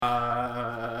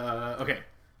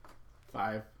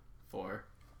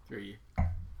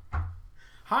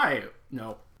Hi.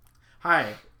 No.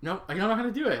 Hi. No, I don't know how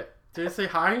to do it. Did I say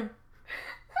hi?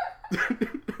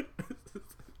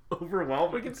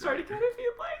 Overwhelming. We can start again if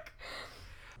you'd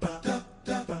like.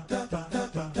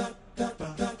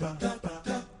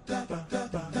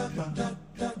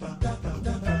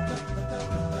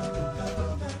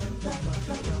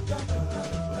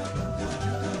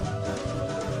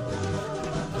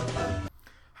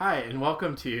 Hi, and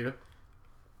welcome to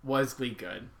Was Glee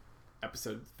Good?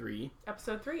 Episode 3.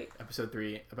 Episode 3. Episode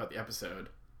 3 about the episode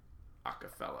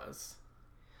Acafellas.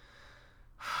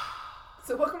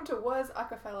 So welcome to Was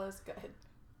Acafellas Good?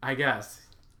 I guess.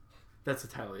 That's the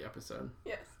title of the episode.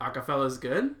 Yes. Acafellas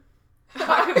Good?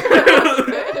 Acafellas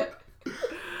Good.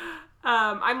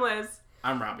 I'm Liz.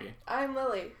 I'm Robbie. I'm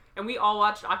Lily. And we all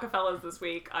watched Acafellas this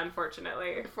week,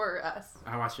 unfortunately. For us.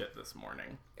 I watched it this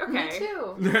morning. Okay. Me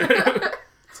too.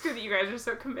 It's good that you guys are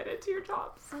so committed to your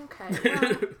jobs. Okay.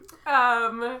 Well,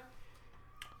 Um,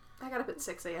 I got up at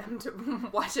 6 a.m. to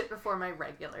watch it before my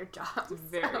regular job.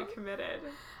 very committed.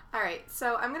 All right,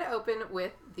 so I'm going to open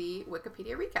with the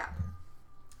Wikipedia recap.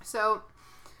 So,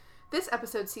 this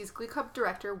episode sees Glee Club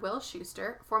director Will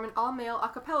Schuester form an all-male a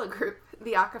cappella group,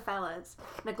 the Acafellas,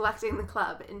 neglecting the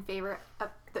club in favor of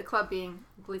the club being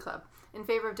Glee Club, in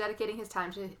favor of dedicating his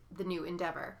time to the new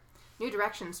endeavor. New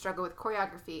Directions struggle with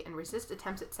choreography and resist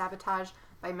attempts at sabotage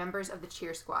by members of the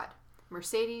cheer squad.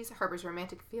 Mercedes harbors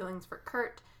romantic feelings for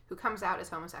Kurt, who comes out as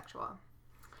homosexual.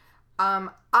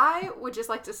 I would just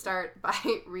like to start by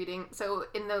reading, so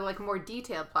in the more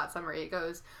detailed plot summary it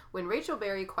goes, when Rachel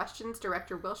Berry questions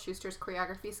director Will Schuester's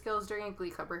choreography skills during a Glee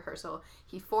Club rehearsal,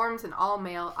 he forms an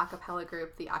all-male a cappella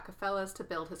group, the Acafellas, to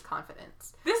build his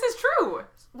confidence. This is true!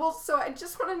 Well, so I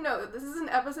just want to note that this is an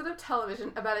episode of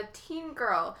television about a teen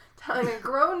girl telling a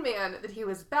grown man that he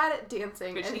was bad at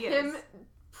dancing, Which and he him is.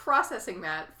 processing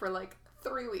that for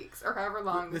 3 weeks or however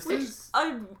long. This Which- is...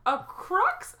 A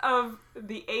crux of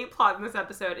the A-plot in this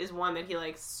episode is one that he,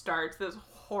 starts this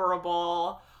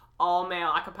horrible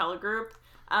all-male a cappella group.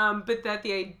 But that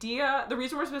the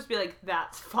reason we're supposed to be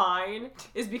that's fine,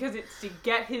 is because it's to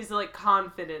get his,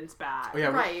 confidence back. Oh, yeah,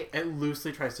 Right. It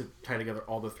loosely tries to tie together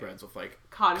all the threads with,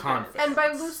 Confidence. And by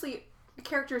loosely, the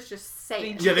characters just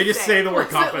say it. Yeah, they just say the word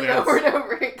Constantly confidence. over and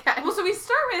over again. Well, so we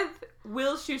start with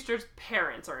Will Schuester's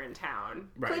parents are in town.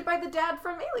 Right. Played by the dad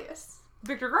from Alias.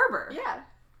 Victor Garber. Yeah.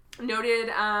 Noted,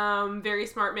 very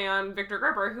smart man, Victor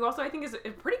Garber, who also I think is a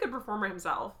pretty good performer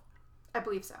himself. I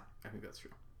believe so. I think that's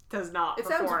true. Does not It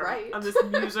sounds perform right. on this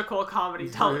musical comedy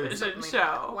television Certainly show.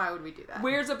 not. Why would we do that?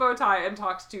 Wears a bow tie and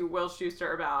talks to Will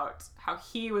Schuester about how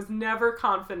he was never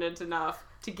confident enough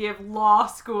to give law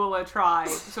school a try,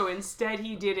 so instead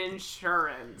he did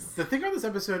insurance. The thing about this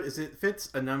episode is it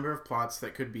fits a number of plots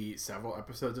that could be several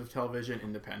episodes of television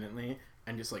independently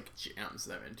and just jams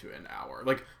them into an hour.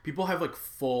 People have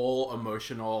full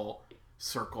emotional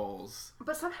circles.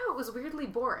 But somehow it was weirdly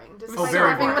boring. Despite Oh, very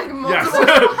having boring. multiple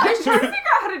Yes. I was trying to figure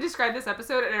out how to describe this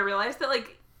episode, and I realized that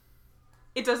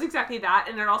it does exactly that,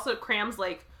 and it also crams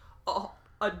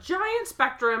a giant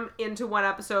spectrum into one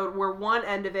episode where one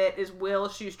end of it is Will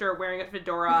Schuester wearing a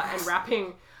fedora and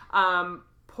rapping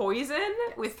Poison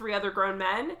with 3 other grown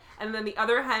men, and then the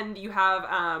other end you have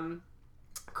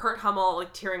Kurt Hummel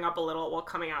tearing up a little while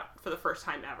coming out for the first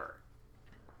time ever.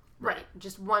 Right.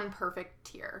 Just one perfect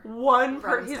tear. His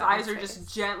down eyes his are face.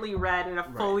 just gently red in a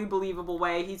fully believable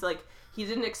way. He's he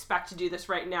didn't expect to do this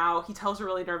right now. He tells her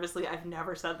really nervously, I've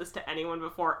never said this to anyone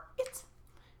before.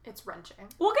 It's wrenching.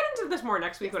 We'll get into this more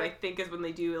next week, Yes, what I think is when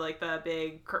they do the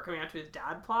big Kurt coming out to his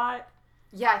dad plot.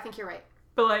 Yeah, I think you're right.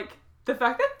 But the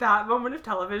fact that moment of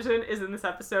television is in this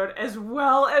episode, as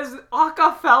well as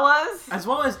Acafellas. As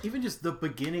well as even just the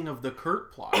beginning of the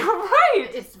Kurt plot. Right!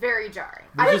 It's very jarring.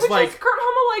 Which is Which is Kurt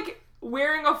Hummel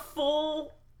wearing a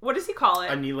full, what does he call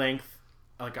it? a knee length,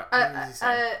 what does he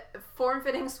say? A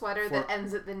form-fitting sweater that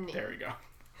ends at the knee. There we go.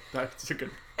 That's a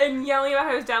good... And yelling about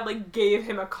how his dad gave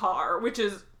him a car, which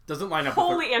is Doesn't line up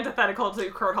wholly antithetical to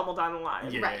Kurt Hummel down the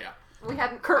line. Yeah, Right. yeah. We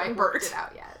hadn't Kurt quite and worked Bert. it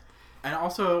out yet. And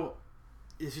also,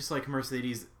 it's just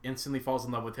Mercedes instantly falls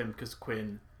in love with him because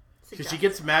Quinn... Because she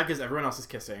gets mad because everyone else is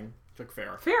kissing.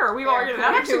 Fair. Fair, we've argued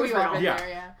that actually was We've all real. been Yeah. there,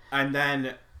 yeah. And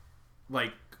then,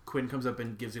 Quinn comes up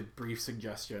and gives a brief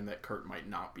suggestion that Kurt might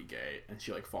not be gay, and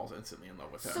she falls instantly in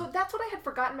love with him. So that's what I had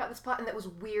forgotten about this plot, and that was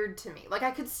weird to me.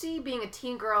 I could see being a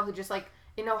teen girl who just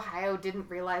in Ohio didn't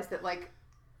realize that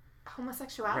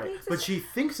homosexuality right. exists. But she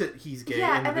thinks that he's gay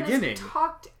yeah, in the and then beginning. it's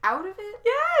talked out of it.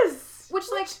 Yes! Which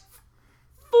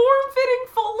Form-fitting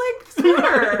full-length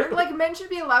sweater! men should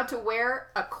be allowed to wear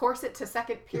a corset to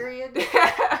second period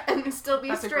and still be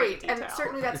That's a straight, great and detail.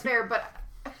 certainly that's fair. But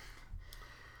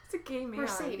It's a gay man.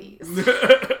 Mercedes.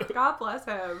 God bless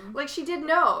him. Like, she did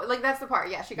know. Like, that's the part.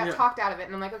 Yeah, she got Yeah. talked out of it.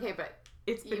 And I'm like, okay, but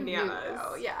It's you knew, bananas.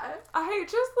 though. Yeah. I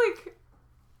just, like...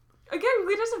 Again,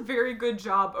 Glee does a very good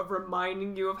job of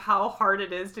reminding you of how hard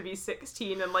it is to be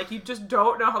 16 and, like, you just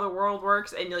don't know how the world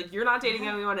works and, like, you're not dating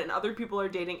anyone and other people are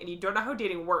dating and you don't know how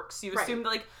dating works. You assume that,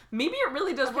 like, maybe it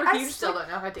really does work. I You just, still like,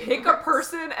 don't know how dating pick works. a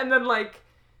person and then, like,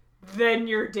 then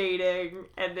you're dating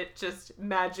and it just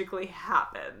magically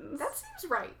happens. That seems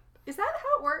right. Is that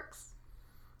how it works?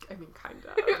 I mean, kind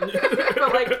of.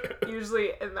 But, like,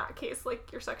 usually in that case,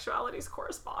 like, your sexualities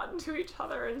correspond to each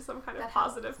other in some kind of That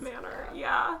positive helps, manner.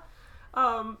 Yeah.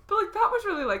 But, like, that was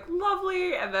really, like,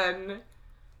 lovely. And then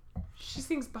she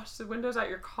sings Busted Windows at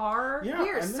Your Car. Yeah, We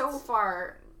are and so that's-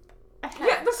 far ahead.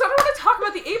 Yeah, so I don't want to talk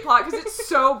about the A plot because it's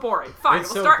so boring. Fine, It's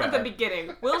we'll so start at the bad.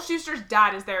 beginning. Will Schuster's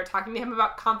dad is there talking to him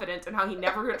about confidence and how he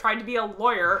never tried to be a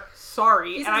lawyer.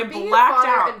 Sorry, He and I says being blacked a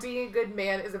father out. and being a good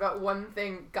man is about one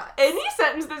thing, guts. Any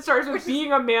sentence that starts with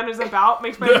being a man is about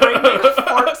makes my brain make a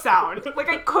fart sound. Like,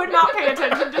 I could not pay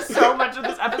attention to so much of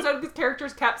this episode because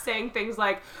characters kept saying things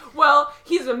like, well,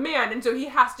 he's a man and so he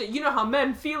has to, you know how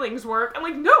men feelings work. I'm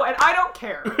like, no, and I don't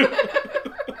care.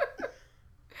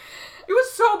 It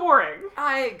was so boring.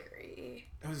 I agree.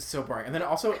 It was so boring. And then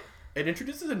also, it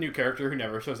introduces a new character who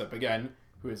never shows up again,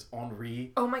 who is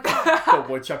Henri, Oh my god. the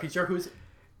woodshop teacher, who's...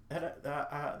 That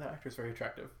actor's very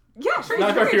attractive. Yeah, sure, he's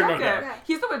Not very here nor attractive. there. Yeah.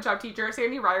 He's the woodshop teacher.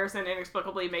 Sandy Ryerson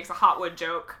inexplicably makes a hot wood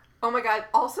joke. Oh my god.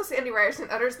 Also, Sandy Ryerson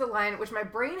utters the line, which my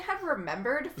brain had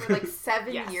remembered for like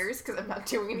 7 Yes. years, because I'm not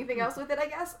doing anything else with it, I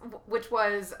guess, which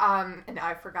was, and now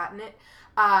I've forgotten it,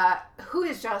 who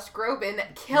is Josh Groban?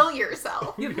 Kill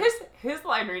yourself. Yeah, his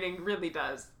line reading really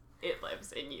does. It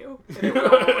lives in you. And it will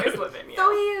always live in you. So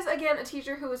he is, again, a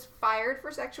teacher who was fired for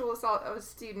sexual assault of a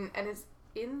student and is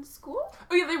in school?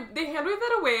 Oh yeah, they handed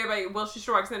that away by Will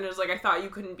Schuster walks in and is like, I thought you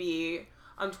couldn't be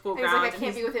on school And he's grounds. like, I and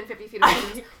can't he's- be within 50 feet of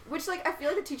students. Which, like, I feel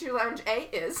like the teacher lounge, A,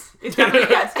 is. It's definitely,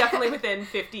 yeah, it's definitely within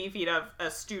 50 feet of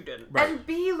a student. Right. And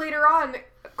B, later on,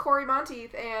 Corey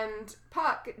Monteith and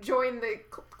Puck join the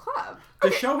club.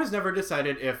 The show has never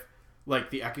decided if, like,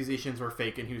 the accusations were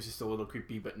fake and he was just a little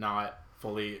creepy but not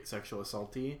fully sexual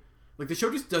assaulty. Like, the show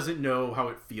just doesn't know how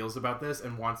it feels about this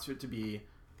and wants it to be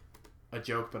a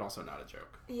joke but also not a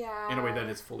joke. Yeah. In a way that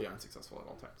is fully unsuccessful at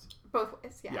all times. Both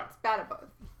ways, yeah. Yeah. It's bad at both.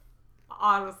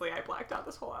 Honestly, I blacked out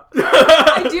this whole episode.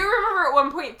 I do remember at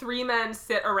one point 3 men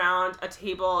sit around a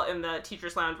table in the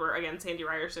teacher's lounge where, again, Sandy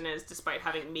Ryerson is, despite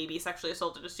having maybe sexually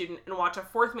assaulted a student, and watch a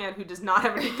 4th man who does not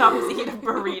have any thumbs eat a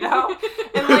burrito.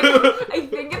 And, like, I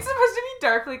think it's supposed to be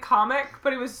darkly comic,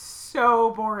 but it was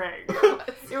so boring.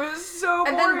 It was so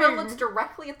And boring. then Will looks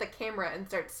directly at the camera and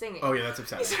starts singing. Oh, yeah, that's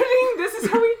He's upsetting. saying, this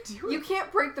is how we do it. You can't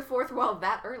break the fourth wall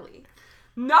that early.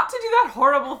 Not to do that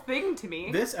horrible thing to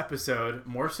me. This episode,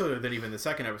 more so than even the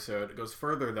second episode, goes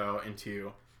further, though,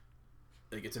 into...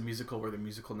 Like, it's a musical where the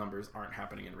musical numbers aren't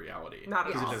happening in reality. Not at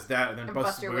Because all. it does that, and then And Bust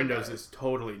Bust Your Your Windows Windows. is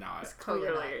totally not Totally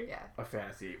not, Clearly. yeah. a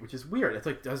fantasy, which is weird. It's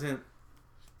like, doesn't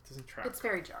track. It's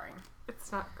very jarring.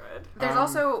 It's not good. There's Um,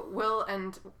 also Will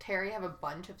and Terry have a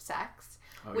bunch of sex,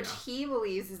 Oh, which yeah. he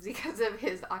beliees is because of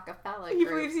his acapella He group.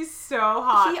 believes he's so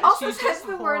hot. He and also she's says just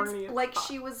the words horny as like fuck.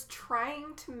 she was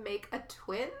trying to make a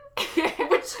twin, which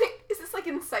like, is this like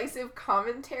incisive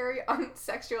commentary on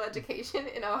sexual education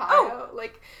in Ohio?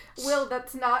 Like, Will,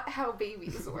 that's not how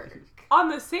babies work. On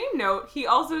the same note, he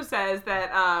also says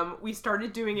that we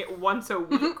started doing it once a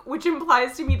week, which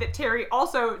implies to me that Terry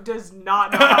also does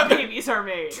not know how babies are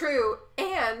made. True,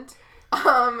 and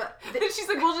And she's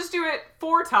like, we'll just do it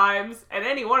 4 times, and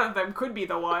any one of them could be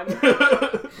the one.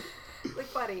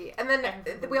 like buddy, and then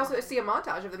we also see a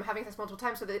montage of them having sex multiple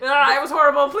times. So that It was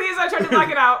horrible. Please, I tried to black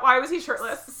it out. Why was he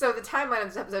shirtless? so the timeline of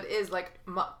this episode is like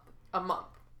a month.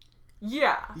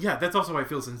 Yeah. Yeah, that's also why it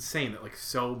feels insane that, like,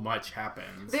 so much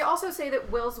happens. They also say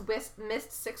that Will's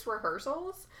missed 6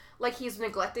 rehearsals. Like, he's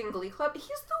neglecting Glee Club. He's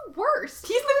the worst.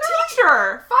 He's the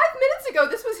teacher. 5 minutes ago,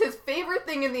 this was his favorite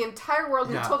thing in the entire world.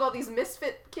 Yeah. He told all these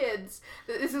misfit kids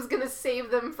that this was going to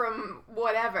save them from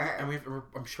whatever. And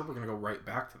I'm sure we're gonna go right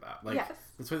back to that. Like, Yes.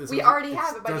 that's what this We is- already it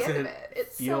have it by the end of doesn't it.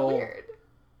 It's so feel weird.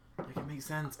 Like, it makes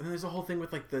sense. And then there's a whole thing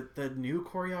with, like, the new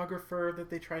choreographer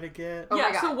that they try to get. Oh my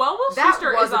Yeah, God. so Will That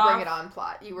Schuster was is a off. Bring It On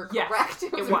plot. You were Yes, correct.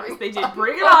 it a was. Bring They It did On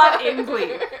bring it plot. on in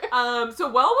Glee. So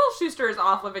while Will Schuster is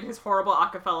off living his horrible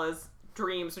Acafella's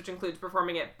dreams, which includes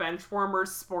performing at Benchwarmers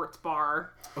Sports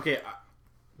Bar. Okay,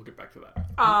 we'll get back to that.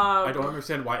 Um, I don't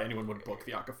understand why anyone would book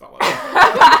the acapella.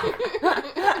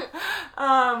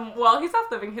 Well, he's off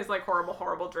living his, like,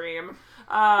 horrible dream.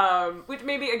 Which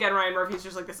maybe, again, Ryan Murphy's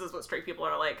just like, this is what straight people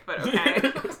are like, but okay.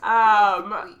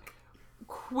 Weak.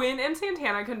 Quinn and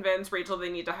Santana convince Rachel they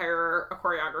need to hire a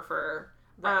choreographer,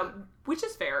 Right. which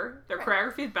is fair. Their Right.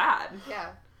 choreography is bad.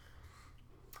 Yeah.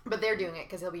 But they're doing it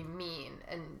because he'll be mean,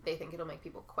 and they think it'll make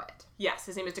people quit. Yes,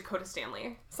 his name is Dakota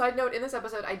Stanley. Side note, in this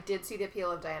episode, I did see the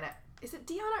appeal of Diana. Is it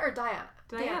Deanna or Diana?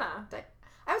 Diana.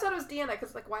 I always thought it was Deanna,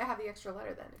 because, like, why have the extra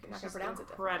letter then if you're not going She's to pronounce it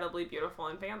different? incredibly beautiful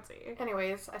and fancy.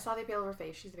 Anyways, I saw the appeal of her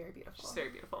face. She's very beautiful. She's very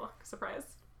beautiful. Surprise.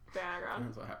 Diana Grant.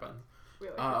 That's what happens.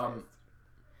 Really Um,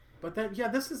 But then, yeah,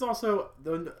 this is also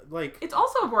the like. It's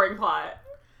also a boring plot.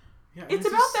 Yeah, It's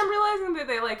about them realizing that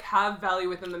they, like, have value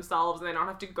within themselves and they don't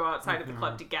have to go outside of the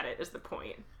club to get it, is the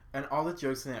point. and all the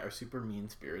jokes in it are super mean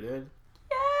spirited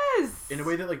Yes! in a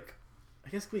way that, like, I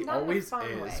guess Glee Not in a always fun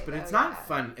is, way, but though, it's not yeah.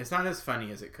 fun. It's not as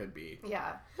funny as it could be.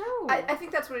 Yeah. No. I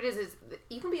think that's what it is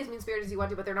you can be as mean-spirited as you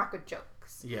want to, but they're not good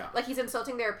jokes. Yeah. Like, he's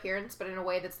insulting their appearance, but in a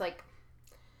way that's, like,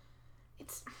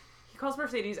 it's... He calls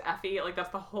Mercedes Effie, like, that's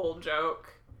the whole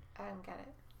joke. I don't get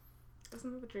it.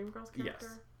 Isn't that the Dreamgirls character? Yes.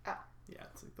 Oh. Yeah,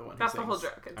 it's like the one. That's who the whole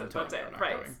sings, joke. "I'm That's telling you it, I'm not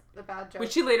right. going." The bad joke.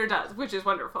 Which she later does, which is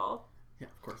wonderful. Yeah,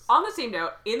 of course. On the same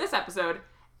note, in this episode,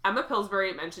 Emma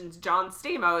Pillsbury mentions John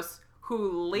Stamos,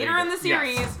 who later in the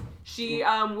series, Yes. she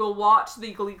will watch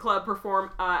the Glee Club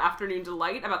perform Afternoon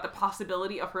Delight about the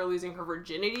possibility of her losing her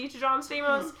virginity to John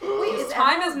Stamos. Wait, His is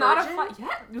time Emma is not a virgin? fun.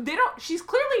 Yeah, they don't. She's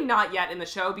clearly not yet in the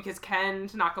show because Ken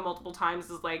Tanaka multiple times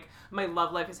is like, "My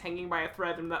love life is hanging by a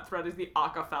thread," and that thread is the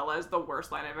acapella. The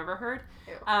worst line I've ever heard.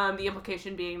 Ew. The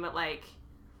implication being that like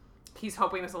he's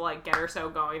hoping this will like get her so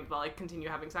going they'll like continue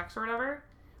having sex or whatever.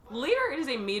 Later, it is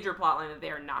a major plotline that they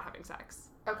are not having sex.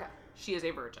 Okay. She is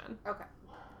a virgin. Okay.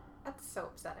 That's so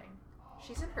upsetting.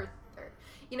 She's in her third.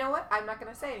 You know what? I'm not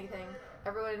going to say anything.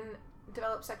 Everyone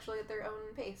develops sexually at their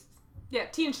own pace. Yeah,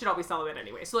 teens should all be celibate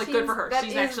anyway. So like, Teens- good for her. that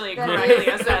She's is- actually that correctly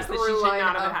is assessed the that she through should line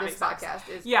not have been of having this sex. podcast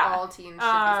is Yeah. all teens should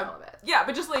be celibate. Yeah,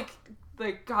 but just like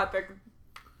God, the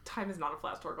time is not a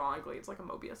flat store on Glee. It's like a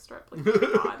Mobius strip. Like,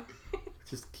 God. It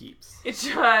just keeps. It's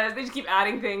just they just keep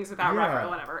adding things without Yeah. reference.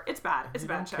 Whatever. It's bad. It's a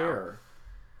They bad don't show. care.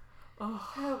 Oh.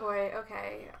 Oh boy.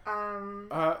 Okay.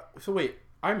 So wait,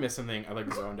 I missed something. I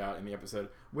like zoned out in the episode.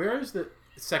 Where is the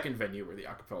second venue where the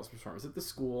acapellas perform? Is it the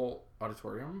school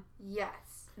auditorium? Yes.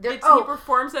 He Oh,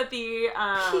 performs at the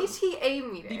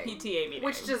PTA meeting. the PTA meeting,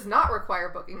 Which does not require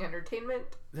booking entertainment.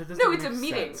 That doesn't no, it's a make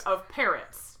meeting sense. of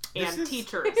parents This and is-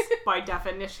 teachers by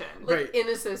definition. Like, Right. in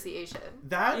association.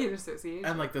 That In association.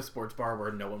 and like the sports bar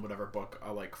where no one would ever book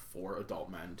like 4 adult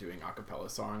men doing acapella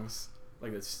songs.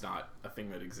 Like it's just not a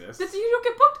thing that exists. That you don't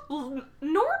get booked,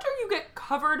 nor do you get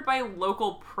covered by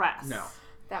local press. No.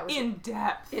 That was In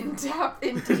depth. in depth,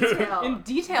 in detail. In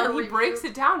detail, The he review- breaks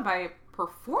it down by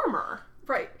performer.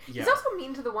 Right. Yeah. He's also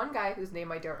mean to the one guy whose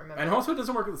name I don't remember. And also it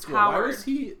doesn't work at the school. Howard. Why was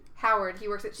he? Howard. He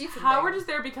works at Sheets and Howard Things. is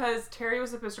there because Terry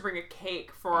was supposed to bring a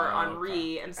cake for Oh,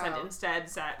 Henri and Oh. instead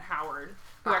sent Howard,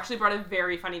 who Ah. actually brought a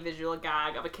very funny visual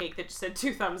gag of a cake that just said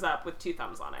 2 thumbs up with 2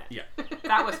 thumbs on it. Yeah.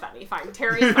 That was funny. Fine.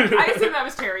 Terry's funny. I assume that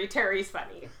was Terry. Terry's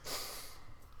funny.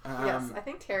 Yes, I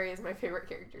think Terry is my favorite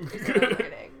character I'm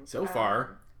writing. So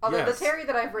far. Although yes. the Terry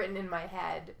that I've written in my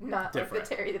head, not like Different.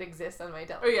 the Terry that exists on my Oh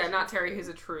television. yeah, not Terry who's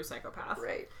a true psychopath.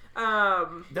 Right.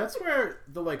 That's where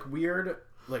the like weird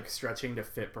like stretching to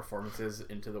fit performances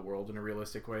into the world in a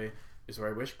realistic way is where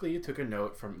I wish Glee took a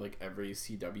note from like every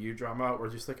CW drama where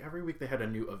just like every week they had a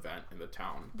new event in the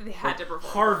town. They had Like, to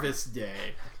perform. Harvest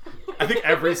Day. I think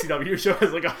every CW show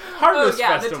has like a harvest Oh,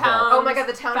 yeah, the festival. town- Oh my god,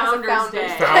 the town has a Founders Founders Day.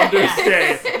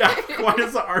 Day. Founders Day. Yeah, why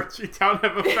does the Archie town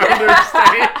have a Founders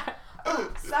Day?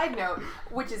 Oh, side note,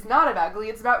 which is not about Glee,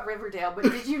 it's about Riverdale, but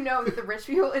did you know that the rich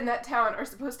people in that town are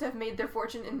supposed to have made their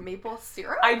fortune in maple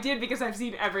syrup? I did because I've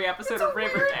seen every episode It's of a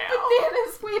weird Riverdale.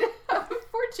 bananas way to have a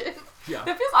fortune. Yeah.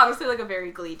 That feels honestly like a very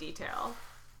Glee detail.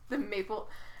 The maple...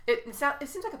 It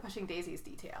seems like a Pushing Daisies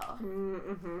detail.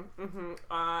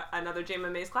 Another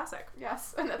Jayma Mays classic.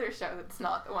 Yes, another show that's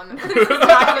not the one that Exactly, we're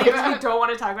talking because we about. don't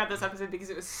want to talk about this episode because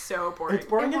it was so boring. It's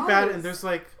boring It and bad was. and there's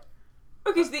like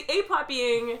Okay, so the A plot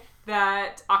being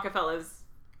that acapellas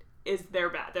is they're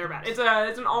bad. It's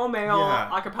an all male Yeah.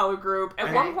 acapella group. At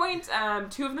Okay. one point,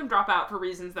 2 of them drop out for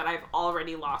reasons that I've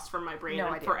already lost from my brain No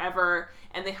and idea. forever,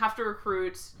 and they have to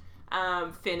recruit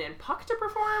Finn and Puck to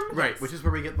perform. right, which is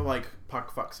where we get the like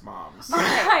Puck fucks moms.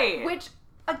 Right. Which,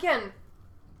 again,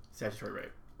 Statutory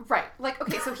rape. right. Like,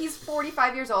 okay, so he's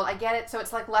 45 years old. I get it. So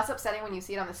it's, like, less upsetting when you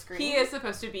see it on the screen. He is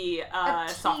supposed to be a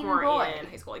teen sophomore boy. in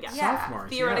high school, yes. Yeah. Sophomores,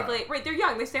 Theoretically, yeah. right, they're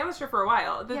young. They stay on the show for a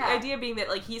while. The Yeah. idea being that,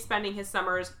 like, he's spending his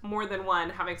summers, more than one,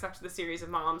 having sex with a series of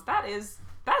moms. That's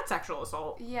sexual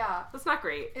assault. Yeah. That's not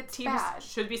great. It's Teens bad.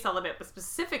 should be celibate, but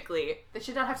specifically, They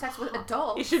should not have sex with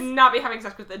adults. he should not be having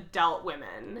sex with adult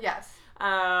women. Yes. So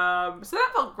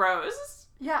that felt gross.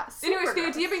 Yeah, super Anyways, the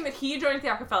gross. idea being that he joined the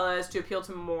Acafellas to appeal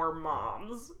to more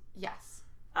moms. Yes.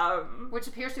 Which Which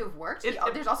appears to have worked. It-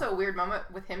 There's also a weird moment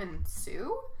with him and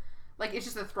Sue. Like, it's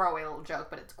just a throwaway little joke,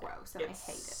 but it's gross, and I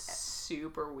hated it.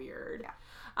 super weird.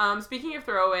 Yeah. Speaking of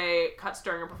throwaway cuts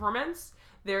during a performance,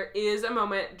 there is a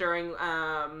moment during,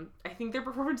 I think their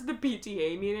performance at the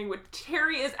PTA meeting, which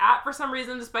Terry is at for some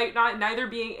reason, despite neither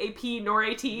being AP nor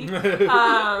AT,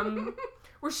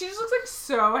 where she just looks like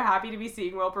so happy to be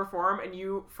seeing Will perform, and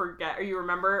you forget, or you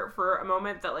remember for a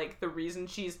moment that, like, the reason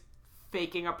she's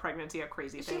faking a pregnancy, a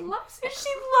crazy She thing. loves him. She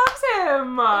loves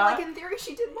him! Like, in theory,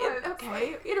 she did once.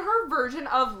 Okay, in her version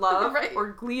of love, Right.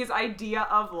 or Glee's idea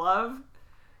of love,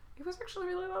 it was actually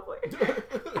really lovely.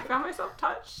 I found myself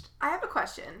touched. I have a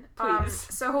question. Please.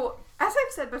 So, as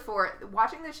I've said before,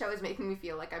 watching this show is making me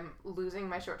feel like I'm losing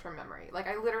my short-term memory. Like,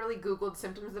 I literally Googled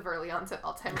symptoms of early onset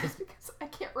Alzheimer's because I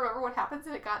can't remember what happens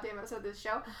in a goddamn episode of this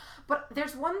show. But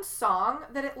there's one song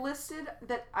that it listed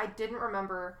that I didn't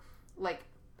remember, like,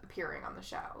 appearing on the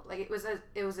show. Like, it was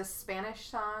a Spanish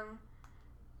song.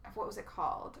 What was it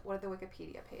called? What did the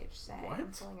Wikipedia page say? What? I'm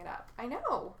pulling it up. I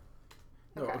know.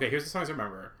 No, okay, here's the songs I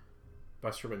remember.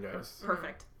 Bust Your Windows.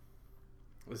 Perfect.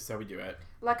 This is how we do it.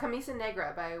 La Camisa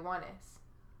Negra by Juanes.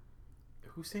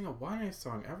 Who sang a Juanes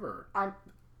song ever?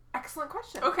 Excellent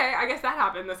question. Okay, I guess that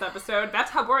happened this episode.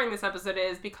 That's how boring this episode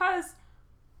is, because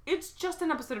it's just an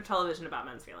episode of television about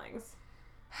men's feelings.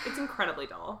 It's incredibly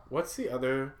dull. What's the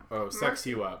other? Oh, Sex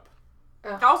You Up.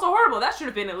 Also horrible. That should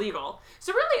have been illegal.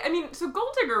 So really, I mean, so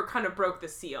Gold Digger kind of broke the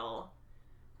seal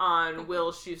on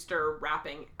Will Schuester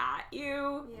rapping at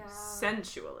you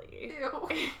sensually. Ew.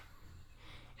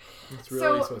 It's really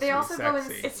So, supposed they to be also go in-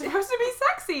 sexy. It's supposed to be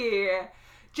sexy.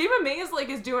 Jayma Mays, like,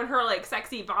 is doing her, like,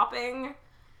 sexy bopping.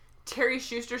 Terry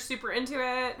Schuster's super into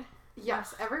it.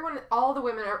 Yes, everyone, all the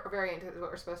women are very into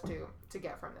what we're supposed to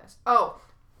get from this. Oh,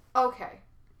 okay.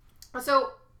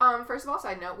 So, first of all,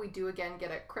 side note, we do again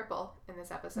get a cripple in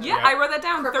this episode. Yeah, Yep. I wrote that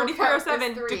down. Cripple count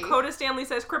 3307. is 3. Dakota Stanley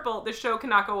says cripple. The show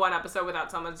cannot go one episode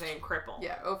without someone saying cripple.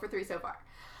 Yeah, 0 for 3 so far.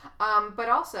 But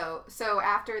also, so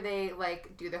after they,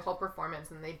 like, do the whole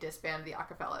performance and they disband the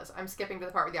Acafellas, I'm skipping to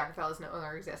the part where the Acafellas no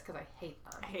longer exist because I hate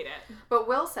them. I hate it. But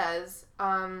Will says,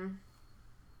 I'm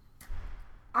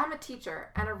a teacher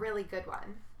and a really good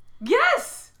one.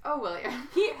 Yes! Oh, William.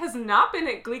 He has not been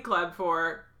at Glee Club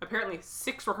for apparently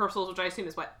 6 rehearsals, which I assume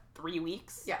is, 3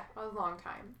 weeks? Yeah, a long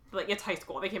time. Like, it's high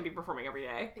school. They can't be performing every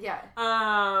day. Yeah.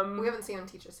 We haven't seen him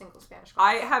teach a single Spanish class.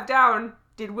 I have down,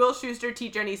 did Will Schuester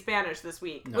teach any Spanish this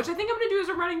week? No. Which I think I'm going to do as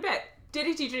a running bit. Did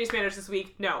he teach any Spanish this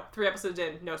week? No. 3 episodes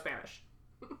in, no Spanish.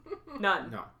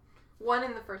 None. No. One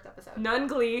in the first episode. None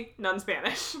Glee, none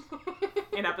Spanish.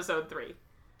 In episode 3.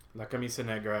 La Camisa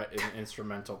Negra is an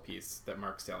instrumental piece that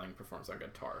Mark Stelling performs on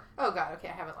guitar. Oh god, okay,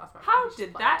 I haven't lost my mind. How He's just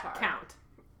did playing that guitar. count?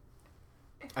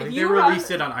 I If think they you released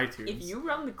run- it on iTunes. If you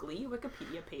run the Glee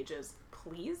Wikipedia pages,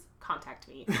 please contact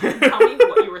me. And tell me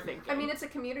what you were thinking. I mean, it's a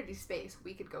community space.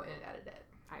 We could go in and edit it.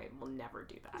 I will never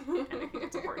do that. And I think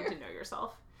it's important to know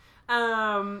yourself.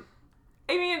 I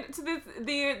mean, so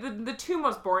the two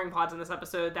most boring plots in this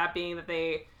episode, that being that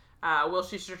they, Will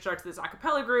Schuester starts this a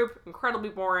cappella group, incredibly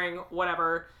boring,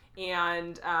 whatever,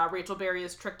 and Rachel Berry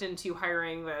is tricked into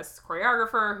hiring this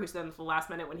choreographer, who's then at the last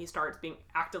minute when he starts being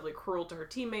actively cruel to her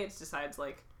teammates, decides,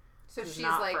 like, So This is she's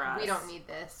not like, for us. we don't need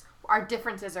this. Our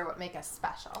differences are what make us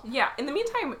special. yeah. In the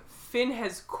meantime, Finn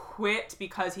has quit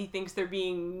because he thinks they're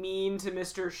being mean to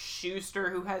Mr.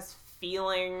 Schuester, who has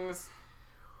feelings,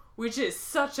 which is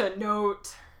such a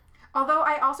note. Although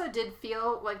I also did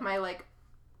feel like my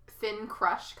Finn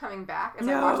crush coming back as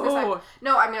I No. watched this.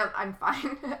 No, I mean I'm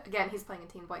fine. Again, he's playing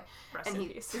a teen boy, Rest and in he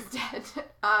peace. is dead.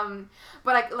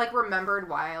 But I remembered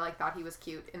why I thought he was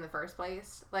cute in the first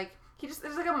place. Like there's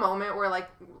a moment where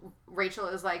Rachel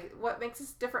is like, "What makes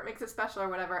us different makes us special" or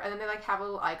whatever, and then they have a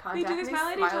little eye contact. do, they and smile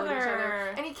at each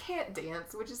other. and he can't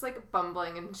dance, which is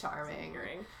bumbling and charming.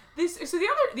 So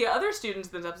the other students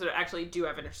in this episode actually do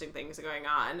have interesting things going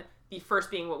on. The first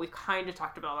being what we've kind of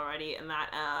talked about already, and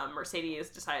that Mercedes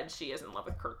decides she is in love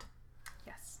with Kurt.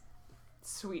 Yes.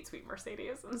 Sweet, sweet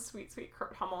Mercedes and sweet, sweet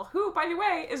Kurt Hummel, who, by the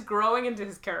way, is growing into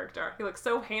his character. He looks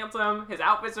so handsome. His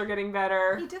outfits are getting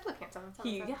better. He did look handsome.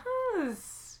 He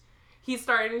yes. He's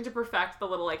starting to perfect the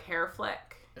little hair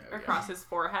flick across his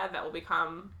forehead that will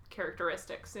become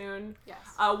characteristic soon. Yes.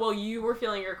 While you were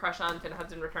feeling your crush on Finn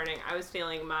Hudson returning, I was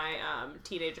feeling my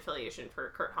teenage affiliation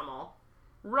for Kurt Hummel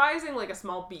rising like a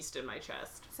small beast in my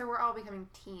chest. So we're all becoming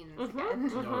teens Mhm.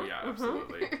 again. Oh yeah,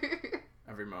 absolutely.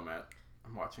 Every moment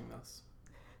I'm watching this.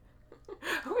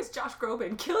 Who is Josh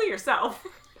Groban? Kill yourself.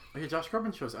 Okay, Josh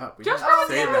Groban shows up. We Josh didn't Groban's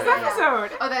say in this that.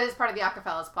 episode. Oh, that is part of the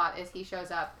Rockefeller's plot, is he shows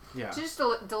up Yeah. to just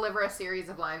deliver a series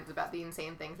of lines about the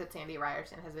insane things that Sandy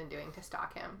Ryerson has been doing to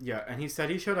stalk him. Yeah, and he said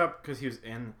he showed up because he was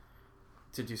in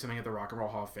to do something at the Rock and Roll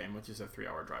Hall of Fame, which is a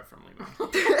 3-hour drive from Lima.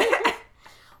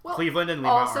 Well, Cleveland and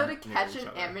Lima also to aren't near catch each an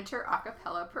other. amateur a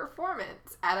cappella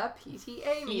performance at a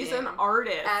PTA meeting. He's an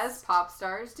artist. As pop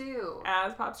stars do.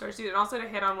 As pop stars do. And also to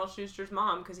hit on Will Schuster's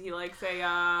mom, because he likes a,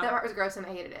 That part was gross and I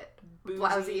hated it. boozy,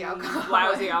 Lousy alcoholic.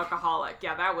 lousy alcoholic.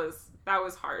 Yeah, that was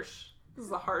harsh. This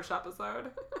is a harsh episode.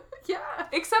 Yeah.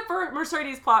 Except for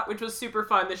Mercedes' plot, which was super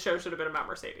fun. The show should have been about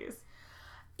Mercedes.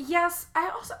 Yes,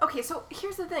 okay, so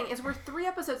here's the thing, is we're 3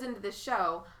 episodes into this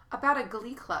show about a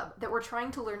glee club that we're trying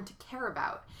to learn to care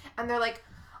about. And they're like,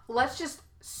 let's just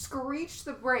screech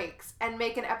the brakes and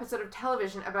make an episode of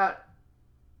television about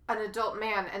an adult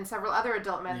man and several other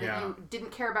adult men that you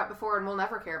didn't care about before and will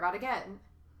never care about again.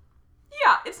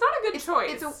 Yeah, it's not a good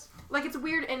choice. It's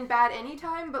weird and bad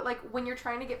anytime, but like when you're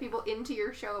trying to get people into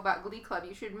your show about Glee Club,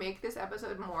 you should make this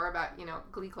episode more about,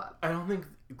 Glee Club. I don't think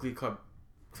Glee Club,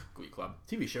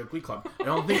 TV show Glee Club. I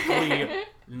don't think Glee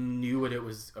knew what it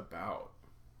was about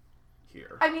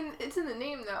here. I mean, it's in the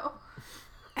name though.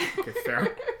 Okay,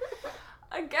 fair.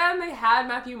 Again, they had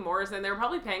Matthew Morrison. They were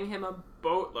probably paying him a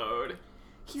boatload.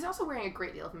 He's also wearing a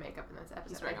great deal of makeup in this episode.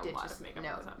 He's wearing I a did lot just of makeup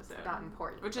note in this episode. It's not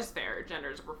important. Which is fair. Gender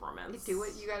is a performance. You do what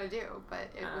you gotta do, but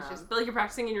it was just... But like you're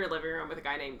practicing in your living room with a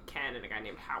guy named Ken and a guy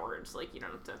named Howard, so like you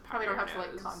don't have to Probably don't powder have your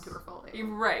to, like, nose. contour fully. You're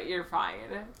right, you're fine.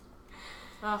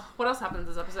 What else happens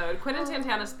this episode? Quinn and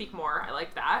Santana speak more. I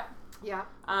like that. Yeah.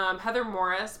 Heather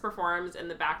Morris performs in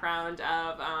the background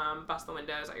of Bust the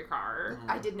Windows at Your Car.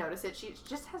 I did notice it. She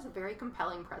just has a very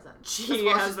compelling presence. She as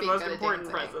well as has just the being most good at important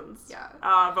dancing. presence.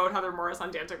 Yeah. Vote Heather Morris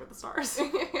on Dancing with the Stars.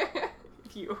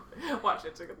 If you watch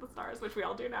Dancing with the Stars, which we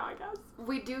all do now, I guess.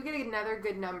 We do get another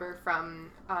good number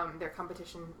from their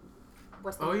competition.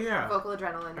 What's the Vocal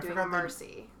Adrenaline I doing forgot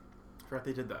Mercy. I forgot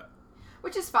they did that.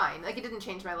 Which is fine. Like, it didn't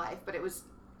change my life, but it was...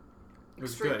 It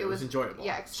was good. It was enjoyable.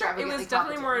 Yeah, It extravagantly was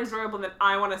definitely more competent. enjoyable than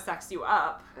I Want to Sex You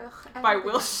Up Ugh, by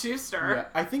Will Schuster.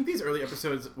 Yeah, I think these early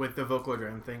episodes with the vocal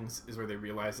adrenaline things is where they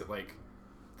realize that, like,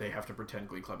 they have to pretend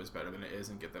Glee Club is better than it is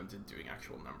and get them to doing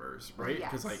actual numbers, right?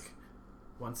 Because, Yes. like,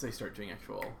 once they start doing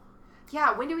actual...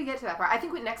 Yeah, when do we get to that part? I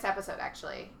think with next episode,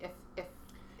 actually. If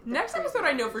Next episode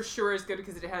I know for sure is good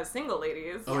because it has single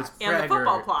ladies. Oh, it's and the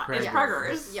football plot. It's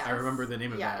Preggers. Preggers. Yes. I remember the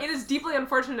name of Yeah. that. It is deeply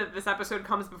unfortunate that this episode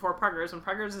comes before Preggers when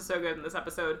Preggers is so good and this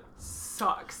episode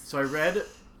sucks. So I read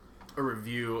a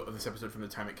review of this episode from the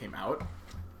time it came out,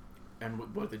 and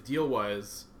what the deal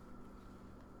was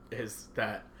is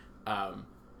that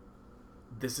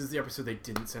this is the episode they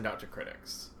didn't send out to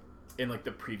critics in like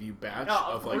the preview batch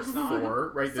Oh, of like course not.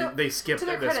 4, right? So, they skipped to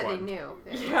their this credit, one. they knew.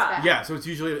 It was Yeah. bad. Yeah, so it's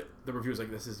usually the review was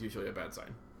like this is usually a bad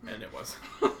sign, and it was.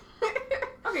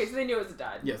 Okay, so they knew it was a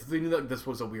dud. Yes, they knew that this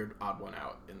was a weird odd one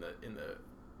out in the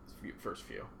first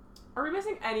few. Are we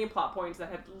missing any plot points that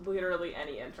had literally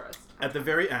any interest? At the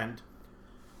very end,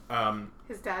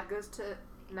 His dad goes to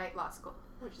night law school.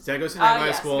 Which is Dad goes to night high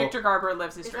Yes, school. Victor Garber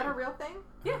lives his Is dream. that a real thing?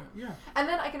 Yeah. Yeah. And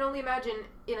then I can only imagine,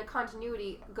 in a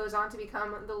continuity, goes on to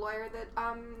become the lawyer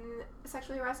that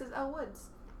sexually harasses Elle Woods.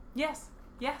 Yes.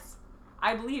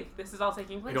 I believe this is all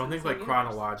taking place. I don't in think the like same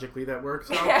chronologically that works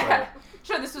out, universe. but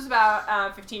Sure, this was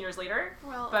about 15 years later.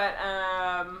 Well, But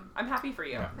I'm happy for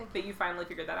you Yeah. that you finally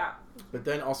figured that out. But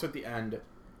then also at the end,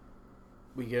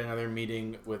 we get another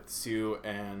meeting with Sue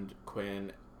and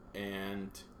Quinn and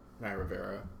Naya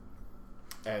Rivera.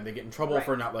 And they get in trouble Right.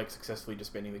 for not like successfully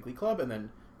disbanding the Glee Club. And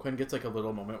then Quinn gets like a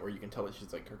little moment where you can tell that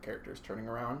she's like her character is turning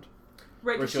around.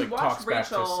 Right, Where because she, she like, watched talks back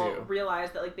to Rachel Sue.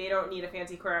 realize that like they don't need a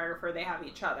fancy choreographer; they have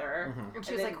each other. Mhm. and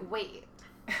she and was then- like, wait.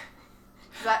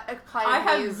 Does that apply I to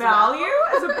me have as value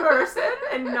well? as a person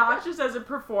and not just as a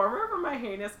performer for my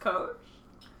heinous coach.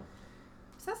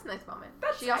 So that's a nice moment.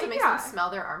 That's- She also makes yeah. them smell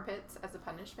their armpits as a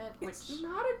punishment, which... It's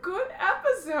not a good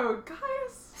episode,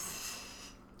 guys.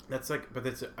 That's like, but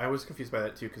that's I was confused by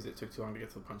that too because it took too long to get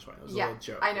to the punchline. It was a Yeah, little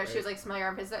joke. I know. right? She was like, smell your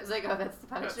armpits. I was like, oh, that's the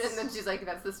punishment. Yes. And then she's like,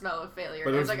 that's the smell of failure.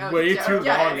 But And it I was was like, oh, way joke. too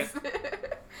long. Yes.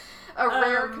 A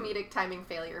rare Um, comedic timing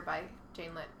failure by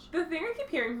Jane Lynch. The thing I keep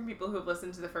hearing from people who have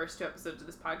listened to the first 2 episodes of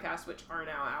this podcast, which are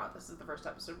now out, this is the first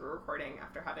episode we're recording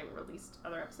after having released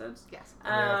other episodes, Yes.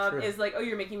 Yeah, true. is like, oh,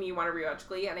 you're making me want to rewatch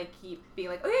Glee, and I keep being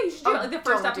like, oh yeah, you should do Oh, it. Like, the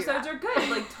first don't do episodes that. are good,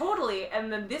 like totally,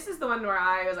 and then this is the one where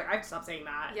I was like, I have to stop saying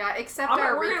that. Yeah, except I'm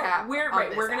our we're recap. gonna, we're on right.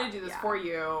 this We're gonna app. do this Yeah. for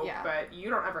you, Yeah. but you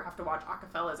don't ever have to watch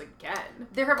Acapellas again.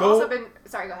 There have Go- also been...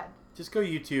 Sorry, go ahead. Just go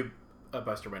YouTube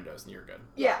Buster Windows and you're good.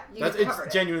 Yeah, That's covered it.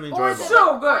 it's genuinely Or enjoyable.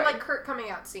 So good. Or like Kurt coming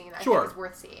out scene. I Sure. think is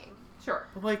worth seeing. Sure.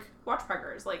 But like, Watch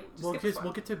Peggers. Like, just we'll skip this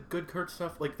one. get to good Kurt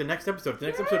stuff. Like the next episode. The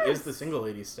next episode is the single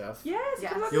lady stuff. Yes.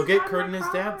 Yes. because You'll that's get the Kurt time and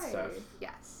his I dad cried. stuff,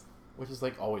 Yes. which is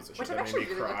like always a shit Which that I'm made actually me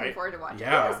really cry. looking forward to watching.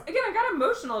 Yeah. Yes. Again, I got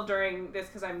emotional during this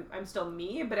because I'm still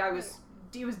me, but I was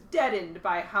deadened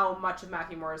by how much of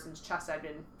Matthew Morrison's chest I'd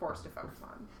been forced to focus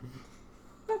on,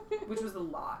 which was a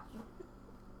lot,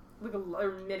 like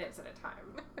minutes at a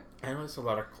time. And there's a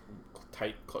lot of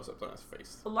tight close-ups on his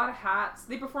face. A lot of hats.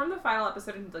 They performed the final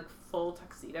episode in like full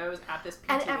tuxedos at this PTA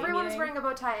And everyone's meeting. wearing a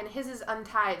bow tie, and his is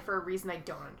untied for a reason I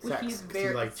don't understand. Well, he's Sex, 'cause very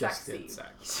he like just sexy. did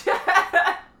sex.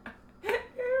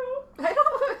 Ew. I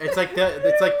don't. It's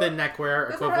like the neckwear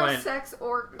That's not how equivalent sex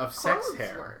or of sex clothes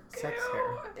hair. work. Sex Ew.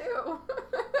 hair. Ew.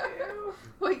 Ew.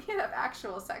 Well, he can't have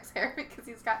actual sex hair because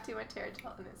he's got too much hair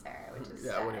gel in his hair, which is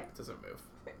Yeah, sad. when it doesn't move.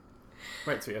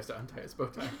 Right, so he has to untie his bow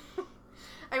tie.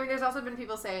 I mean, there's also been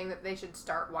people saying that they should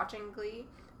start watching Glee,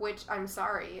 which I'm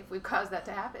sorry if we've caused that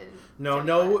to happen. No, to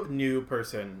no anyone. new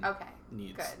person Okay.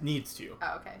 needs good. to.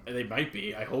 Oh, okay. And they might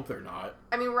be. I hope they're not.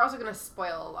 I mean, we're also going to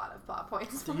spoil a lot of plot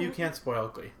points. You can't spoil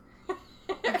Glee.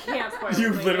 You can't spoil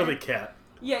You Glee. literally can't.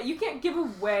 Yeah, you can't give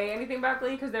away anything about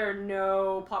Glee because there are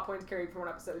no plot points carried from one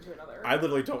episode to another. I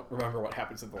literally don't remember what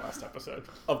happens in the last episode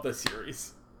of the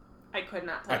series. I could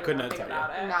not tell I you could one not thing tell you.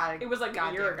 about it. Not a It was like a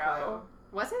goddamn year ago.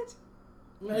 clue. Was it?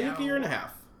 I think a year and a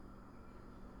half.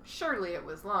 Surely it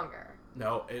was longer.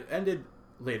 No, it ended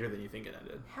later than you think it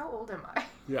ended. How old am I?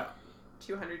 Yeah.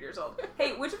 200 years old.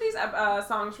 Hey, which of these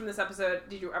songs from this episode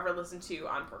did you ever listen to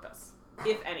on purpose?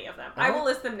 If any of them. I will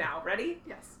list them now. Ready?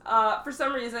 Yes. For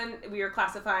some reason, we are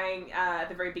classifying at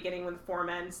the very beginning when the four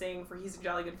men sing For He's a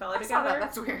Jolly Good Fellow I saw together. that.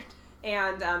 That's weird.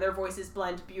 And their voices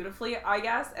blend beautifully, I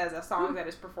guess, as a song that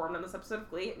is performed on this episode of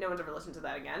Glee. No one's ever listened to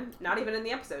that again. Not even in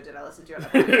the episode did I listen to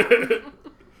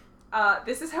it.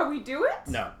 This Is How We Do It?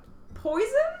 No. Poison?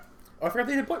 Oh, I forgot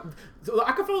they did point. So the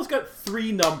Acapella's got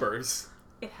 3 numbers.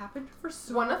 It happened for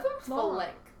so One of them full long.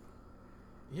 length.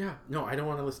 Yeah. No, I don't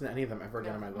want to listen to any of them ever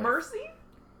again in my life. Mercy?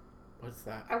 What's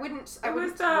that? I wouldn't It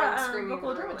was the, run screaming in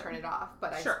vocal the room and adrenaline. turn it off,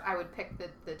 but Sure. I would pick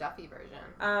the Duffy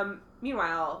version.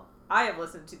 Meanwhile, I have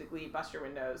listened to the Glee Buster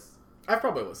Windows I've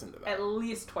probably listened to that. at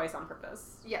least twice on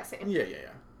purpose. Yeah, same. Yeah.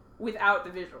 Without the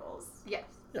visuals. Yes.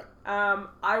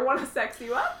 I Want to Sex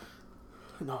You Up?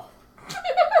 No.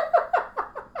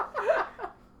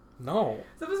 No.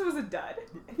 So this was a dud.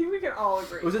 I think we can all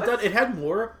agree. It was a dud. It had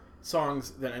more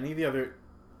songs than any of the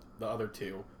other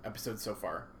 2 episodes so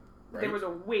far. Right? There was a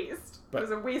waste. But It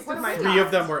was a waste what of was my it? time. 3 of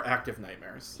them were active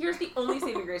nightmares. Here's the only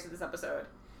saving grace of this episode.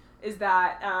 Is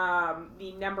that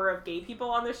the number of gay people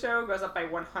on the show goes up by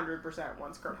 100%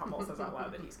 once Kurt Hummel says out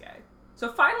loud that he's gay.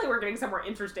 So finally we're getting somewhere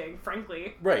interesting,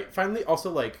 frankly. Right. Finally,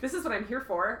 also, like, This is what I'm here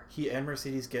for. he and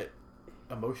Mercedes get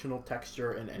emotional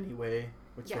texture in any way,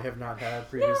 which Yeah. they have not had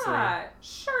previously. Yeah,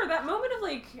 sure. That moment of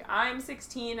like, I'm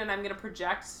 16 and I'm going to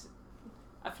project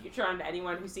a future onto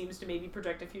anyone who seems to maybe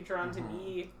project a future onto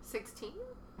me. 16?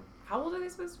 How old are they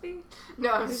supposed to be?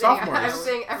 No, I'm saying Sophomores.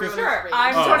 everyone Sure, is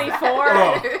I'm Oh. 24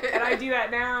 Oh. and I do that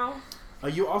now.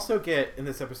 You also get, in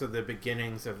this episode, the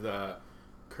beginnings of the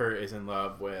Kurt is in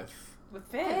love with With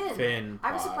Finn. Finn.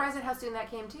 I was plot. surprised at how soon that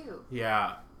came too.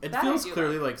 Yeah. It That I feels do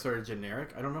clearly like sort of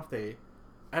generic. I don't know if they...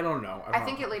 I don't know. I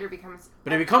think it later becomes...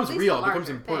 But it becomes at least real, a it becomes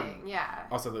larger important. thing, yeah.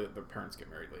 Also, the parents get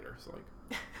married later, so like...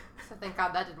 So thank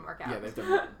God that didn't work out. Yeah, they have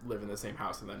to live in the same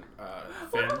house, and then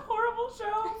What a Finn horrible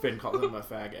show. Finn calls him a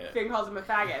faggot. Finn calls him a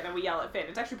faggot and then we yell at Finn.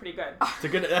 It's actually pretty good. It's a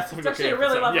good... That's It's actually a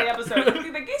really lovely yeah. episode.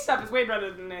 The gay stuff is way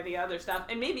better than the other stuff.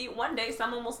 And maybe one day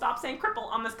someone will stop saying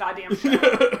cripple on this goddamn show.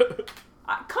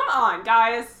 Come on,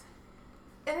 guys.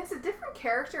 And it's a different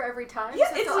character every time. Yeah,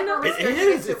 so it's not like no- we're It restricted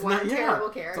is. to It's one not. Yeah. terrible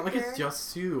It's character. not like it's just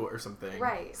Sue or something.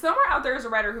 Right. Somewhere out there is a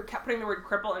writer who kept putting the word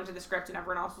cripple into the script and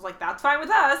everyone else was like, that's fine with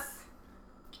us.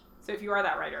 So if you are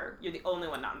that writer, you're the only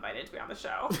one not invited to be on the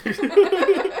show.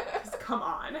 'Cause come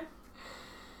on.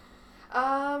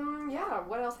 Yeah,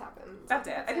 what else happened? That's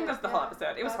it. I think that's the whole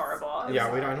episode. It was horrible. It Yeah,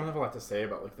 was I don't have a lot to say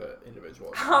about like the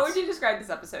individual. How would events. you describe this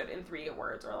episode in 3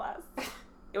 words or less?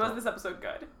 It was this episode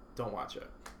good. Don't watch it.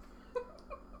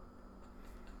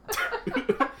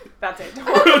 That's it.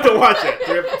 Don't watch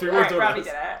it. 3 All words right, or Robbie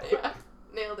less. did it. Yeah,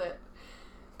 nailed it.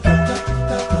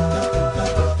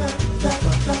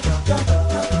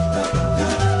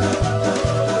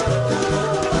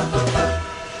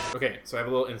 Okay, so I have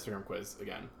a little Instagram quiz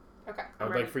again. Okay. I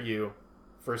would ready. like for you,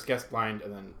 first guess blind,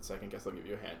 and then second guess I'll give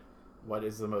you a hint. What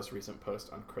is the most recent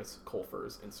post on Chris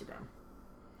Colfer's Instagram?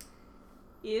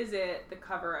 Is it the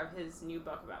cover of his new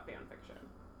book about fan fiction?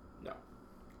 No.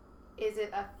 Is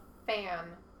it a fan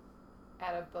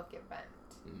at a book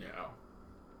event. No.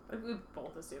 We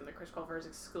both assume that Chris Colfer is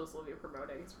exclusively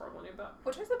promoting his horrible new book.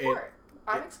 Which I support.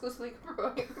 I'm exclusively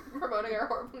promoting our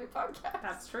horrible new podcast.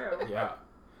 That's true. Yeah.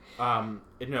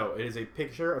 No, it is a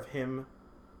picture of him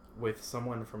with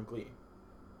someone from Glee.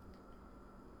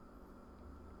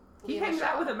 He Lea hangs Michele.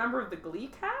 out with a member of the Glee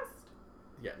cast?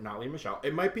 Yeah, not Lea Michele.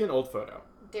 It might be an old photo.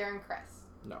 Darren Criss.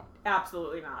 No.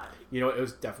 Absolutely not. You know, it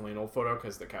was definitely an old photo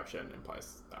because the caption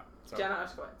implies that. So, Jenna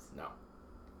Ushkowitz. no.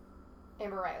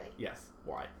 Amber Riley. Yes.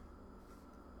 Why?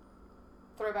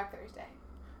 Throwback Thursday.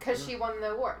 Because she won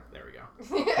the award. There we go.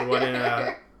 He won in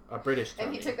a British Tony.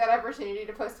 And he took that opportunity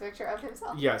to post a picture of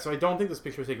himself. Yeah, so I don't think this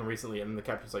picture was taken recently, and the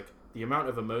caption's like, the amount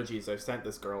of emojis I've sent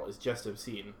this girl is just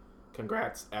obscene.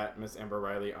 Congrats at Miss Amber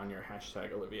Riley on your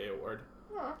hashtag Olivier Award.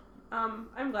 Huh. I'm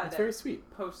glad That's that very sweet.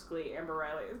 post-Glee Amber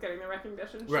Riley is getting the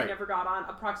recognition she Right. never got on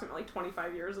approximately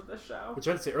 25 years of this show. Which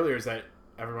I had to say earlier is that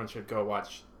everyone should go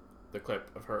watch the clip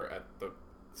of her at the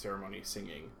ceremony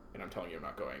singing, and I'm telling you I'm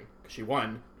not going, because she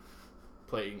won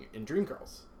playing in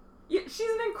Dreamgirls. Yeah, she's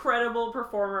an incredible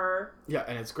performer. Yeah,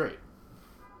 and it's great.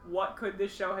 What could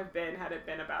this show have been had it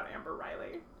been about Amber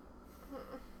Riley?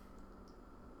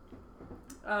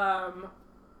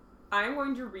 I'm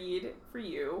going to read for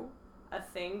you a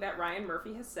thing that Ryan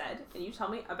Murphy has said, and you tell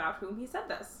me about whom he said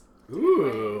this.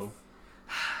 Ooh.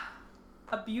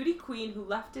 A beauty queen who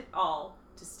left it all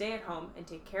to stay at home and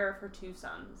take care of her 2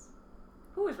 sons.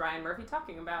 Who is Ryan Murphy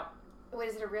talking about? Wait,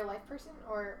 is it a real life person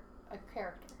or a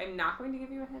character? I'm not going to give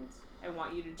you a hint. I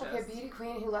want you to just... Okay, a beauty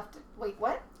queen who left it. Wait,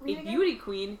 what? Read A it again? beauty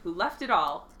queen who left it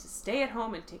all to stay at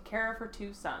home and take care of her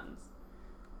 2 sons.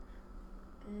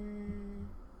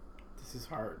 This is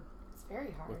hard, It's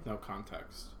very hard. with no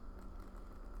context.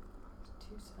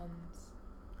 2 sons.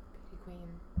 Beauty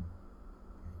queen. Fuck,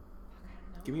 I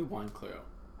don't know. Give me one clue.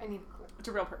 I need a clue. It's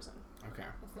a real person. Okay.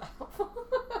 It's not helpful.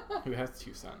 Who has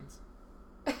 2 sons?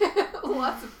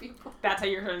 Lots of people. That's how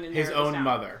you're going to His own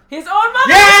mother. His own mother!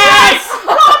 Yes!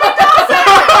 Robin Dawson!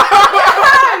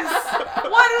 Yes!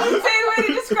 What an insane way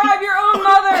to describe your own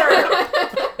mother!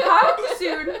 How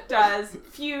soon does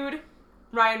feud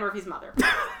Ryan Murphy's mother?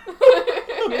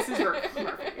 Mrs.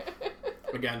 Murphy.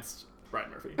 Against Ryan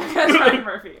Murphy. Because Ryan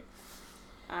Murphy.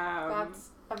 That's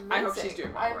amazing. I hope she's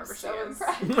doing well I'm wherever so she is.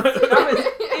 impressed. That was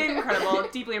incredible,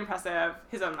 deeply impressive.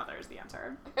 His own mother is the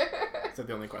answer. Is that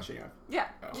the only question you have? Yeah.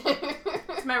 Oh.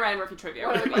 It's my Ryan Murphy trivia.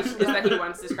 What Would be, other is that he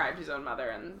once described his own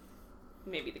mother in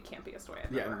maybe the campiest way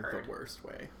I've Yeah, ever in heard. the worst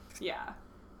way. Yeah.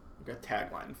 Like a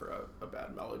tagline for a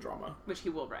bad melodrama. Which he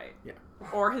will write. Yeah.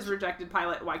 Or his rejected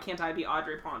pilot, Why Can't I Be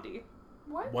Audrey Pondy?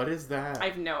 What? What is that? I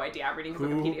have no idea. I'm reading his Who-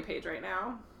 Wikipedia page right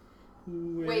now.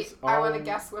 Who is Wait, I want to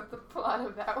guess what the plot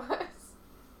of that was.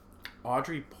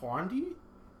 Audrey Pondy?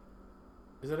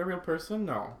 Is that a real person?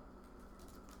 No.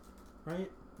 Right?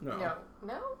 No. No.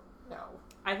 No? No.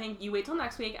 I think you wait till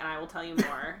next week and I will tell you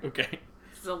more. Okay.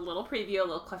 This is a little preview, a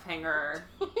little cliffhanger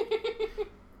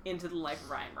into the life of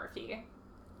Ryan Murphy.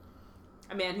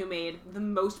 A man who made the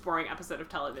most boring episode of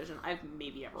television I've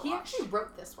maybe ever watched. He actually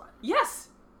wrote this one. Yes!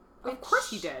 Of Which- course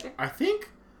he did. I think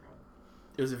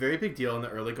it was a very big deal in the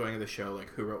early going of the show, like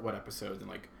who wrote what episodes and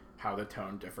like how the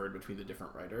tone differed between the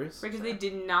different writers. Because they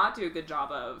did not do a good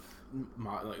job of...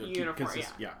 Uniform,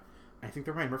 yeah. I think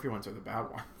the Ryan Murphy ones are the bad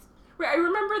ones. Wait, I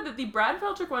remember that the Brad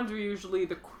Falchuk ones are usually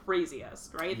the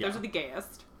craziest, right? Yeah. Those are the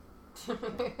gayest.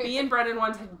 The Ian Brennan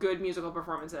ones had good musical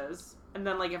performances. And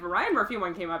then, like, if a Ryan Murphy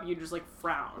one came up, you just, like,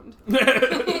 frowned.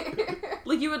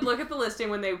 Like, you would look at the listing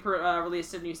when they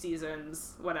released a new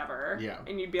seasons, whatever. Yeah.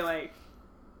 And you'd be like,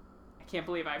 I can't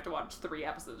believe I have to watch 3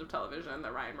 episodes of television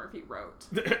that Ryan Murphy wrote.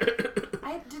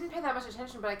 I didn't pay that much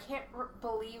attention, but I can't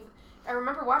believe... I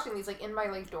remember watching these, like, in my,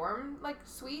 like, dorm, like,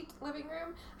 suite living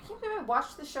room. I can't believe I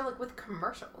watched the show, like, with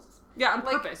commercials. Yeah, on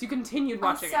Like, purpose. You continued I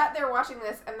watching sat it. there watching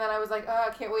this, and then I was like, oh,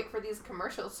 I can't wait for these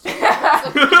commercials to It's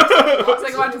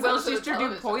like watch Seasons Will of the Schuester do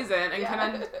television. Poison, and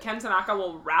Yeah. Ken Tanaka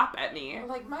will rap at me. I'm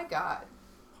like, my god.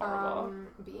 Horrible.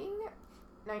 Being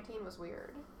 19 was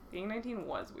weird. Being 19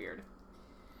 was weird.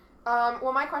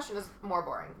 Well, my question is more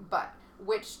boring, but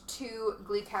which 2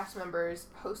 Glee cast members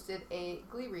hosted a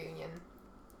Glee reunion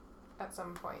at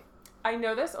some point? I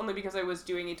know this only because I was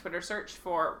doing a Twitter search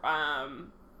for,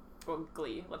 well,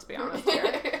 Glee, let's be honest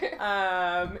here.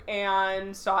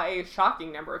 And saw a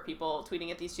shocking number of people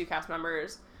tweeting at these 2 cast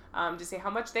members to say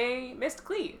how much they missed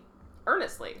Glee.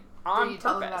 Earnestly. On Did you purpose.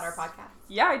 tell them about our podcast?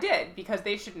 Yeah, I did, because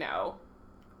they should know.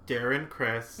 Darren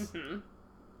Criss Hmm.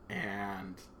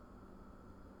 and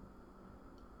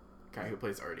guy who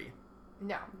plays Artie.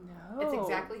 No. No. It's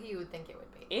exactly who you would think it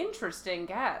would be. Interesting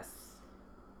guess.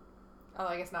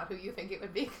 Although I guess not who you think it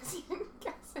would be, because you didn't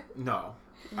guess it. No.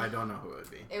 I don't know who it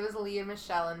would be. It was Leah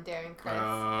Michelle and Darren Criss.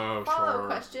 Oh, Follow-up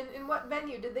question, in what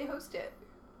venue did they host it?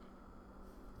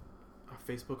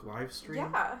 A Facebook live stream?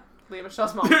 Yeah. Leah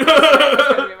Michelle's mom. That's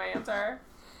going to be my answer.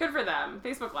 Good for them.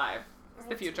 Facebook Live. It's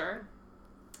the future.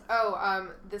 Oh,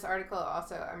 this article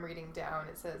also I'm reading down.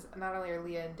 It says, not only are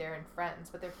Leah and Darren friends,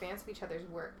 but they're fans of each other's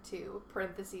work too.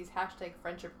 Parentheses, hashtag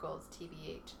friendship goals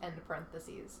TBH, end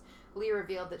parentheses. Leah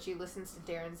revealed that she listens to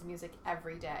Darren's music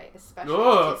every day,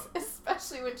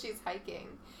 especially when she's hiking,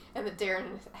 and that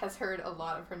Darren has heard a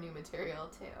lot of her new material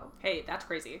too. Hey, that's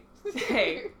crazy.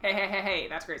 Hey,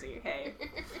 that's crazy. Hey.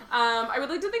 I would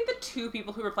like to thank the 2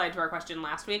 people who replied to our question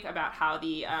last week about how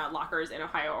the lockers in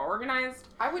Ohio are organized.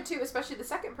 I would too, especially the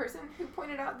second person who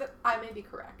pointed out that I may be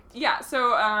correct. Yeah, so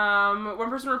one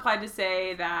person replied to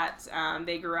say that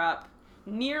they grew up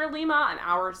near Lima, an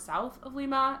hour south of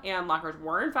Lima, and lockers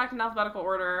were in fact in alphabetical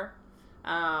order,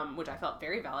 which I felt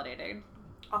very validating.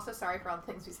 Also, sorry for all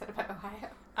the things we said about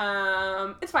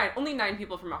Ohio. It's fine. Only 9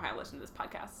 people from Ohio listen to this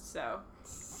podcast, so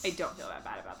I don't feel that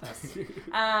bad about this.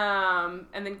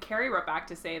 And then Carrie wrote back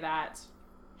to say that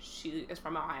she is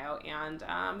from Ohio, and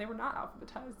they were not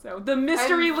alphabetized, so the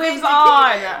mystery lives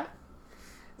on!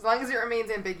 As long as it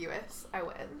remains ambiguous, I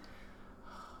win.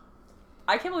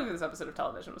 I can't believe this episode of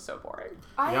television was so boring.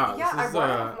 I want to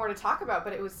have more to talk about,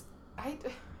 but it was... I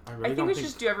think we should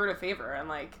just do everyone a favor, and,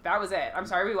 that was it. I'm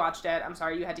sorry we watched it. I'm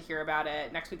sorry you had to hear about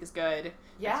it. Next week is good.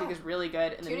 Yeah. Next week is really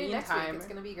good. In the Tune in meantime... next week. It's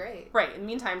going to be great. Right. In the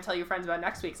meantime, tell your friends about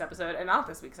next week's episode and not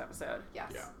this week's episode.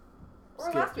 Yes. Yeah.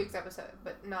 Or last week's episode,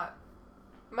 but not...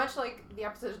 Much like the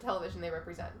episodes of television they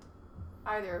represent.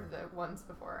 Either of the ones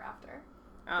before or after.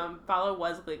 Follow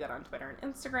Wesley Good on Twitter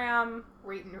and Instagram.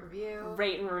 Rate and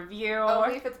review.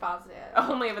 Only if it's positive.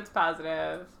 Only if it's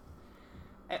positive.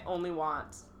 I only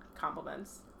want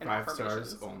compliments and 5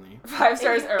 stars only. 5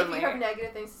 stars If only. you have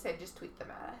negative things to say, just tweet them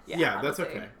at us. Yeah, that's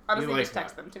honestly. okay. Honestly, like just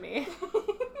text them to me.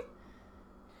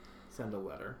 Send a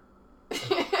letter.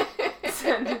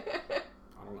 Send I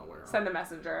don't know where. a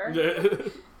messenger.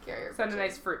 Send a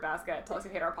nice fruit basket. Tell us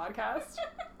you hate our podcast.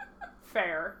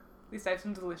 Fair. At least I have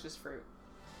some delicious fruit.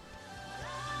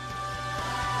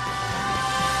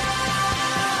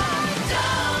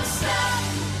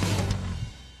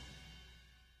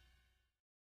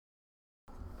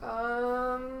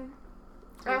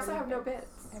 I also have no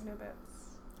bits. I have no bits.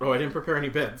 Oh, I didn't prepare any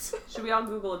bits. Should we all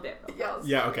Google a bit? Yes.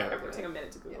 Yeah, okay. We're going to take a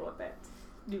minute to Google a bit.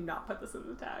 Do not put this in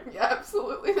the tag. Yeah,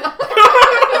 absolutely not.